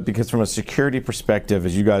a little bit, because from a security perspective,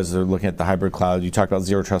 as you guys are looking at the hybrid cloud, you talked about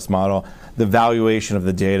zero trust model, the valuation of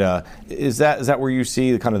the data. Is that where you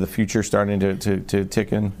see kind of the future starting to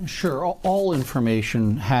tick in? Sure. All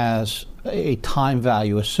information has a time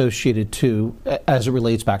value associated to as it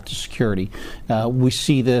relates back to security. We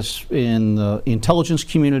see this in the intelligence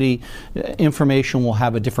community. Information will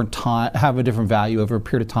have a different value over a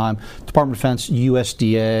period of time. Department of Defense,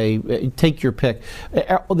 USDA, take your pick.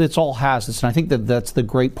 It's all has this, and I think that's the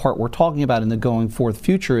great part we're talking about in the going forth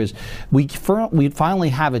future is we finally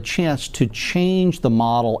have a chance to change the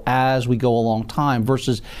model as we go along time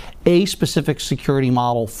versus a specific security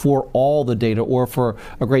model for all the data or for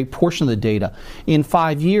a great portion of the data. In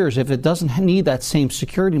 5 years, if it doesn't need that same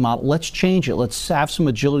security model, let's change it. Let's have some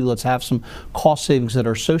agility. Let's have some cost savings that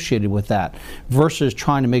are associated with that versus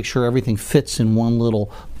trying to make sure everything fits in one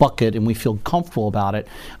little bucket and we feel comfortable about it.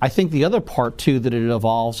 I think the other part, too, that it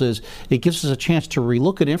evolves is it gives us a chance to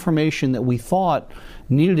relook at information that we thought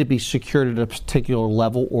needed to be secured at a particular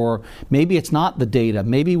level, or maybe it's not the data.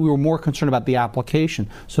 Maybe we were more concerned about the application.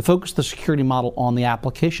 So focus the security model on the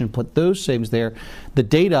application, put those savings there. The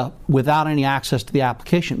data, without any access to the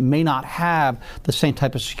application, may not have the same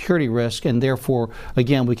type of security risk, and therefore,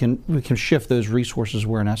 again, we can shift those resources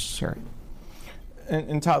where necessary.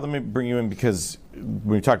 And Todd, let me bring you in, because when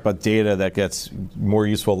we talk about data that gets more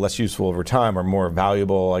useful, less useful over time, or more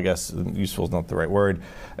valuable, I guess useful is not the right word.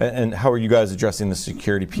 And how are you guys addressing the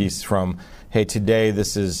security piece from, hey, today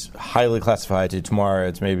this is highly classified, to tomorrow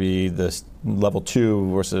it's maybe this level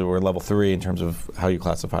 2 versus or level 3 in terms of how you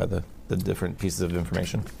classify the different pieces of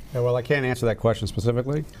information? Yeah, well, I can't answer that question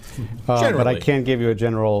specifically, Generally. but I can give you a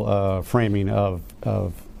general framing of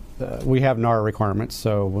we have NAR requirements,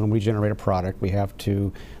 so when we generate a product, we have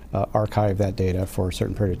to archive that data for a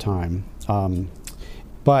certain period of time.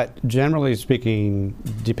 But generally speaking,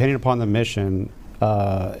 depending upon the mission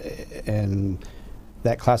and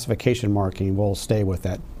that classification marking will stay with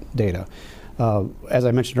that data. As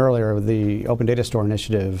I mentioned earlier, the Open Data Store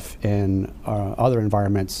initiative and other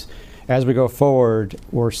environments, as we go forward,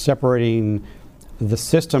 we're separating the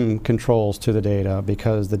system controls to the data,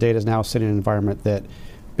 because the data is now sitting in an environment that,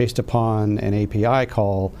 based upon an API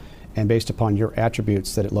call and based upon your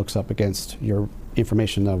attributes that it looks up against your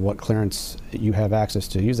information of what clearance you have access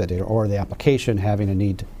to use that data, or the application having a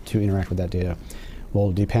need to interact with that data,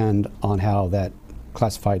 will depend on how that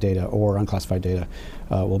classified data or unclassified data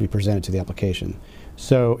will be presented to the application.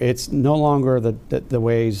 So it's no longer the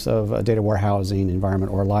ways of a data warehousing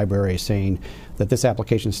environment or a library saying that this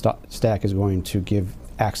application stack is going to give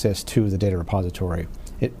access to the data repository.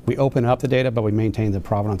 We open up the data, but we maintain the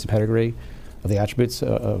provenance and pedigree of the attributes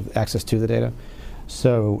of access to the data.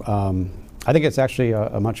 So I think it's actually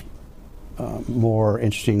a much more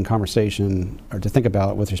interesting conversation or to think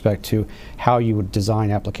about with respect to how you would design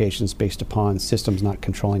applications based upon systems not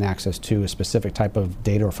controlling access to a specific type of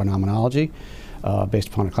data or phenomenology based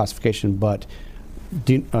upon a classification, but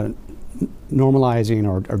normalizing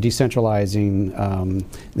or decentralizing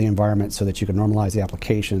the environment so that you can normalize the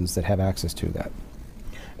applications that have access to that.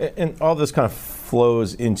 And all this kind of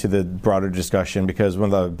flows into the broader discussion, because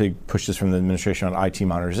one of the big pushes from the administration on IT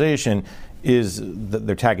modernization is that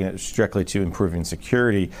they're tagging it directly to improving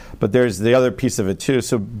security. But there's the other piece of it too.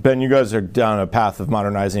 So Ben, you guys are down a path of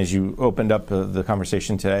modernizing. As you opened up the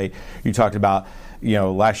conversation today, you talked about,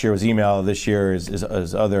 last year was email, this year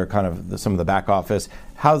is other kind of some of the back office.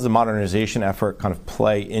 How does the modernization effort kind of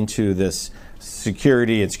play into this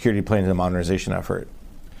security, and security play into the modernization effort?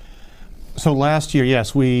 So last year,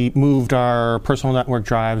 yes, we moved our personal network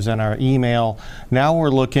drives and our email. Now we're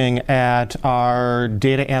looking at our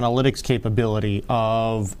data analytics capability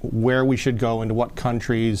of where we should go into what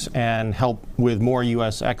countries and help with more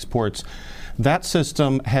U.S. exports. That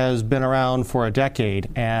system has been around for a decade,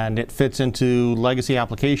 and it fits into legacy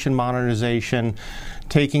application modernization,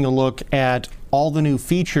 taking a look at all the new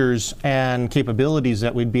features and capabilities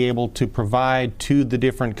that we'd be able to provide to the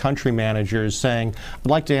different country managers, saying, I'd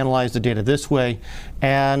like to analyze the data this way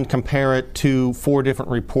and compare it to 4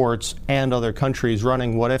 different reports and other countries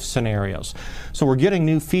running what-if scenarios. So we're getting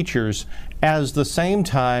new features. At the same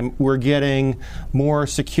time, we're getting more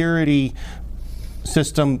security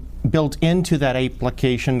system built into that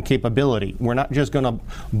application capability. We're not just going to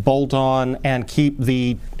bolt on and keep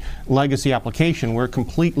the legacy application. We're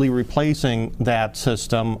completely replacing that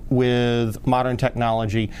system with modern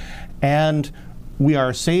technology, and we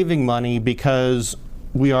are saving money because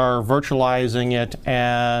we are virtualizing it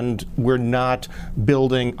and we're not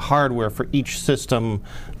building hardware for each system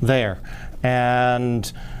there.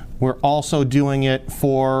 And we're also doing it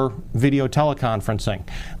for video teleconferencing.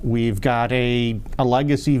 We've got a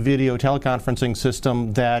legacy video teleconferencing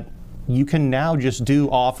system that you can now just do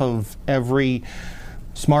off of every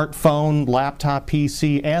smartphone, laptop,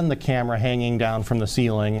 PC, and the camera hanging down from the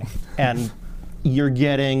ceiling. And you're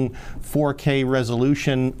getting 4K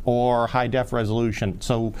resolution or high-def resolution.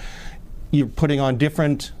 So you're putting on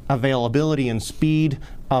different availability and speed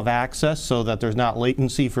of access so that there's not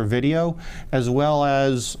latency for video, as well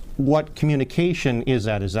as what communication is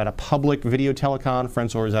that. Is that a public video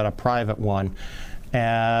teleconference or is that a private one?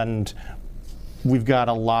 And we've got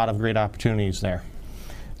a lot of great opportunities there.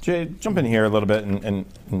 Jay, jump in here a little bit and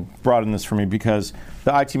broaden this for me, because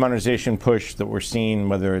the IT modernization push that we're seeing,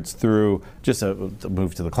 whether it's through just a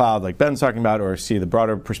move to the cloud like Ben's talking about, or see the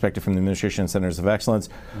broader perspective from the administration centers of excellence,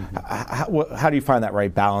 how do you find that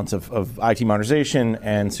right balance of IT modernization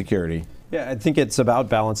and security? Yeah, I think it's about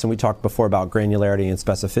balance, and we talked before about granularity and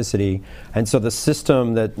specificity. And so the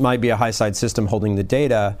system that might be a high-side system holding the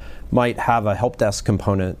data might have a help desk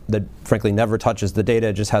component that frankly never touches the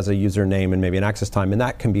data, just has a username and maybe an access time, and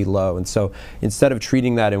that can be low. And so instead of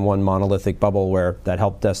treating that in one monolithic bubble where that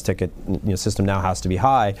help desk ticket system now has to be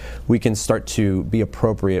high, we can start to be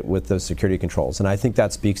appropriate with those security controls. And I think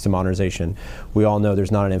that speaks to modernization. We all know there's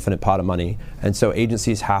not an infinite pot of money, and so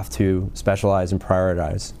agencies have to specialize and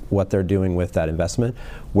prioritize what they're doing doing with that investment,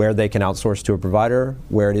 where they can outsource to a provider,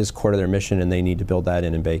 where it is core to their mission and they need to build that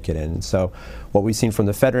in and bake it in. And so what we've seen from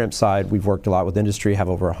the FedRAMP side, we've worked a lot with industry, have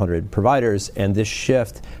over 100 providers, and this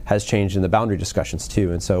shift has changed in the boundary discussions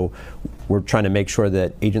too. And so we're trying to make sure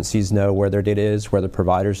that agencies know where their data is, where the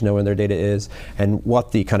providers know where their data is, and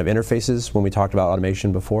what the kind of interfaces, when we talked about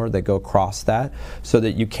automation before, that go across that, so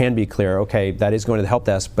that you can be clear, okay, that is going to the help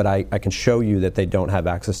desk, but I can show you that they don't have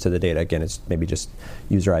access to the data. Again, it's maybe just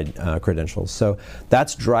user ID, credentials. So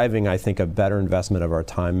that's driving, I think, a better investment of our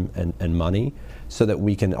time and money, so that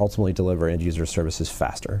we can ultimately deliver end user services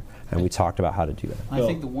faster. And we talked about how to do that. I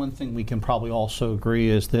think the one thing we can probably also agree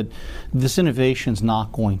is that this innovation is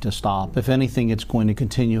not going to stop. If anything, it's going to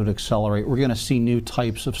continue to accelerate. We're going to see new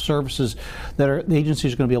types of services that the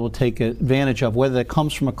agencies are going to be able to take advantage of, whether that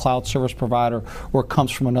comes from a cloud service provider or it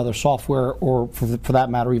comes from another software, or for that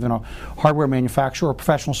matter, even a hardware manufacturer or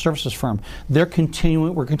professional services firm. We're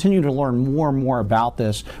continuing to learn more and more about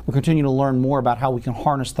this. We're continuing to learn more about how we can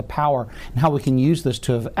harness the power and how we can use this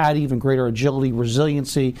to add even greater agility,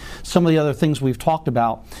 resiliency, some of the other things we've talked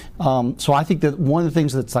about. So I think that one of the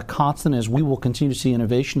things that's a constant is we will continue to see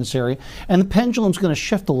innovation in this area, and the pendulum's going to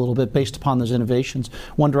shift a little bit based upon those innovations,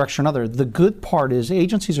 one direction or another. The good part is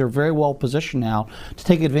agencies are very well positioned now to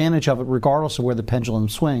take advantage of it regardless of where the pendulum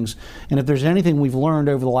swings. And if there's anything we've learned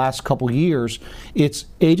over the last couple of years, it's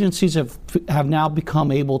agencies have now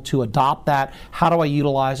become able to adopt that. How do I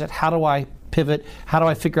utilize it? How do I pivot? How do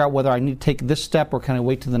I figure out whether I need to take this step or can I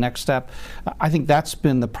wait to the next step? I think that's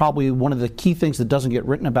been probably one of the key things that doesn't get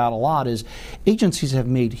written about a lot is agencies have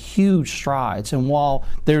made huge strides. And while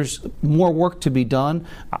there's more work to be done,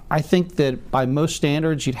 I think that by most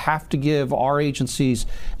standards, you'd have to give our agencies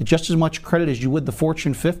just as much credit as you would the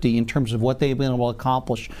Fortune 50 in terms of what they've been able to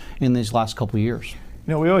accomplish in these last couple of years.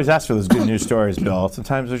 You know, we always ask for those good news stories, Bill.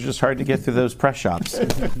 Sometimes they're just hard to get through those press shops.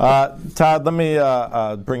 Todd, let me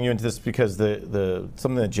bring you into this because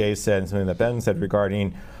something that Jay said and something that Ben said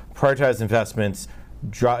regarding prioritized investments,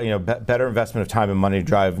 better investment of time and money to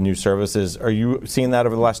drive new services. Are you seeing that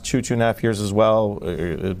over the last 2.5 years as well,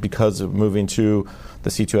 because of moving to the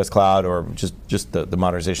C2S cloud or just the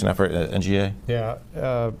modernization effort at NGA?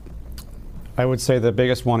 Yeah. I would say the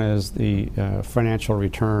biggest one is the financial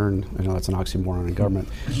return. I know that's an oxymoron in government,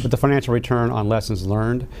 but the financial return on lessons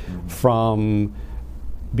learned from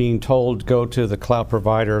being told go to the cloud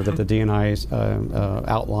provider that the DNI's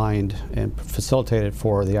outlined and facilitated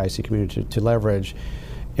for the IC community to leverage,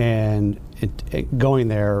 and going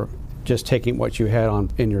there, just taking what you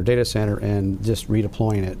had in your data center and just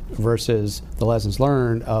redeploying it, versus the lessons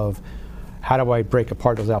learned of how do I break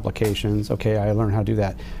apart those applications? Okay, I learned how to do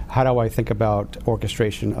that. How do I think about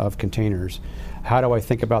orchestration of containers? How do I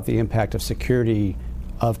think about the impact of security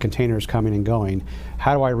of containers coming and going?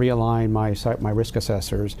 How do I realign my risk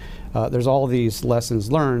assessors? There's all these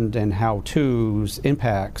lessons learned and how-tos,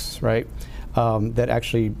 impacts, right? That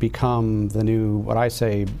actually become the new, what I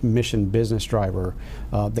say, mission business driver.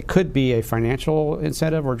 That could be a financial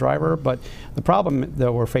incentive or driver, but the problem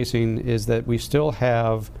that we're facing is that we still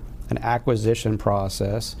have an acquisition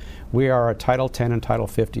process. We are a Title 10 and Title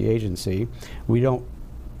 50 agency. We don't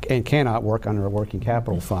and cannot work under a working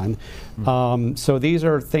capital fund. So these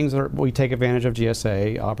are things that we take advantage of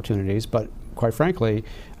GSA opportunities, but quite frankly,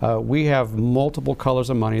 we have multiple colors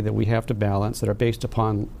of money that we have to balance that are based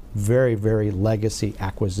upon very, very legacy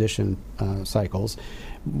acquisition cycles,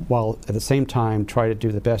 while at the same time try to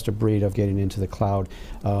do the best of breed of getting into the cloud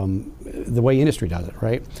the way industry does it,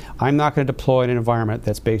 right? I'm not going to deploy an environment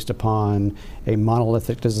that's based upon a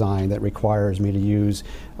monolithic design that requires me to use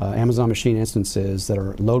Amazon machine instances that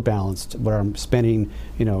are load balanced, where I'm spending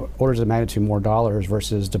orders of magnitude more dollars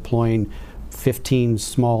versus deploying 15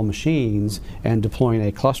 small machines and deploying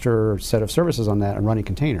a cluster set of services on that and running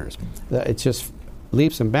containers. It's just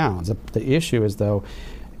leaps and bounds. The issue is, though,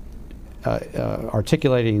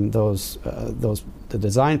 articulating the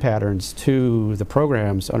design patterns to the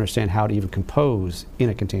programs to understand how to even compose in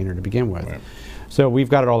a container to begin with. Right. So we've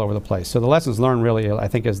got it all over the place. So the lessons learned really, I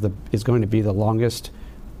think, is going to be the longest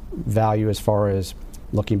value as far as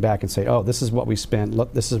looking back and say, oh, this is what we spent,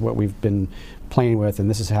 look, this is what we've been playing with, and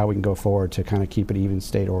this is how we can go forward to kind of keep it even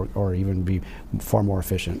state or even be far more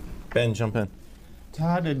efficient. Ben, jump in.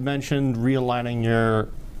 Todd had mentioned realigning your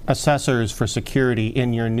assessors for security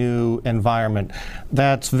in your new environment.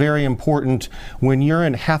 That's very important. When you're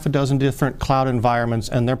in half a dozen different cloud environments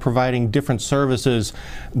and they're providing different services,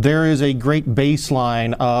 there is a great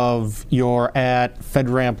baseline of you're at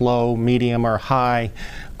FedRAMP low, medium, or high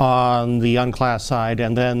on the unclassed side,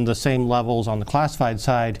 and then the same levels on the classified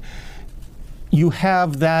side. You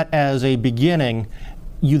have that as a beginning,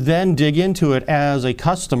 you then dig into it as a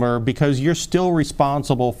customer because you're still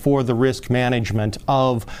responsible for the risk management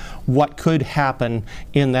of what could happen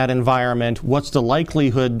in that environment, what's the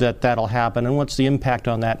likelihood that that'll happen, and what's the impact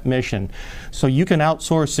on that mission. So you can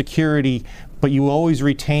outsource security, but you always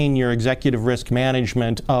retain your executive risk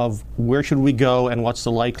management of where should we go and what's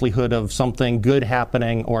the likelihood of something good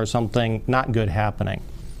happening or something not good happening.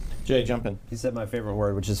 Jay, jump in. You said my favorite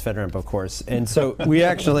word, which is FedRAMP, of course. And so we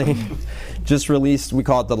actually just released, we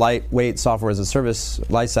call it the Lightweight Software as a Service,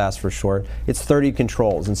 LISAS for short. It's 30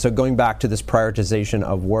 controls. And so going back to this prioritization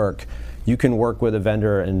of work, you can work with a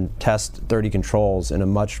vendor and test 30 controls in a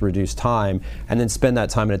much reduced time and then spend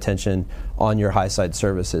that time and attention on your high-side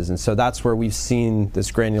services. And so that's where we've seen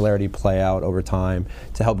this granularity play out over time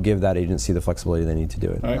to help give that agency the flexibility they need to do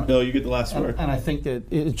it. All right, Bill, you get the last word. And I think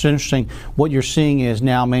that it's interesting. What you're seeing is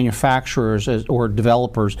now manufacturers or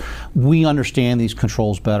developers, we understand these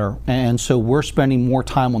controls better. And so we're spending more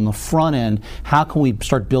time on the front end. How can we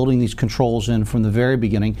start building these controls in from the very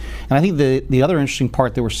beginning? And I think the other interesting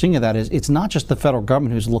part that we're seeing of that is it's not just the federal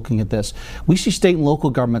government who's looking at this. We see state and local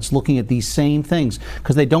governments looking at these same things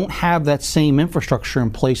because they don't have that same infrastructure in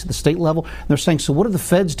place at the state level. They're saying, so what are the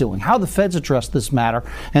feds doing? How do the feds address this matter?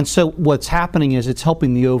 And so what's happening is it's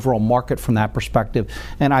helping the overall market from that perspective.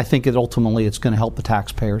 And I think ultimately it's going to help the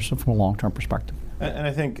taxpayers from a long-term perspective. And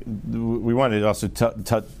I think we wanted to also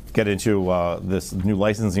get into this new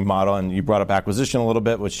licensing model, and you brought up acquisition a little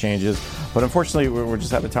bit, which changes. But unfortunately, we're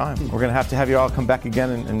just out of time. We're going to have you all come back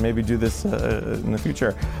again and maybe do this in the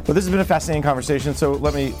future. But this has been a fascinating conversation, so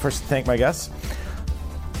let me first thank my guests.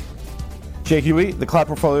 Jay Huey, the Cloud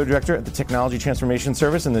Portfolio Director at the Technology Transformation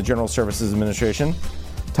Service in the General Services Administration.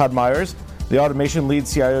 Todd Myers, the Automation Lead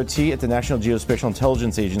CIOT at the National Geospatial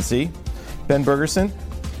Intelligence Agency. Ben Bergerson,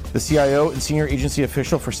 the CIO and Senior Agency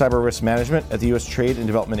Official for Cyber Risk Management at the U.S. Trade and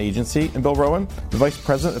Development Agency, and Bill Rowan, the Vice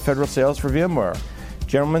President of Federal Sales for VMware.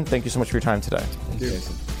 Gentlemen, thank you so much for your time today. Thank you.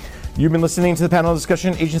 You've been listening to the panel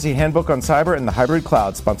discussion, Agency Handbook on Cyber and the Hybrid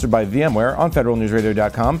Cloud, sponsored by VMware on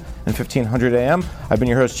federalnewsradio.com and 1500 AM. I've been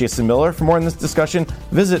your host, Jason Miller. For more on this discussion,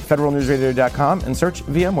 visit federalnewsradio.com and search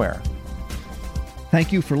VMware.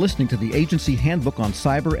 Thank you for listening to the Agency Handbook on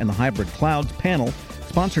Cyber and the Hybrid Clouds panel,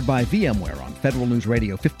 sponsored by VMware on Federal News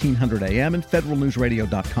Radio 1500 AM and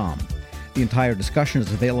federalnewsradio.com. The entire discussion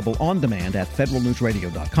is available on demand at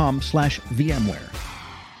federalnewsradio.com/VMware.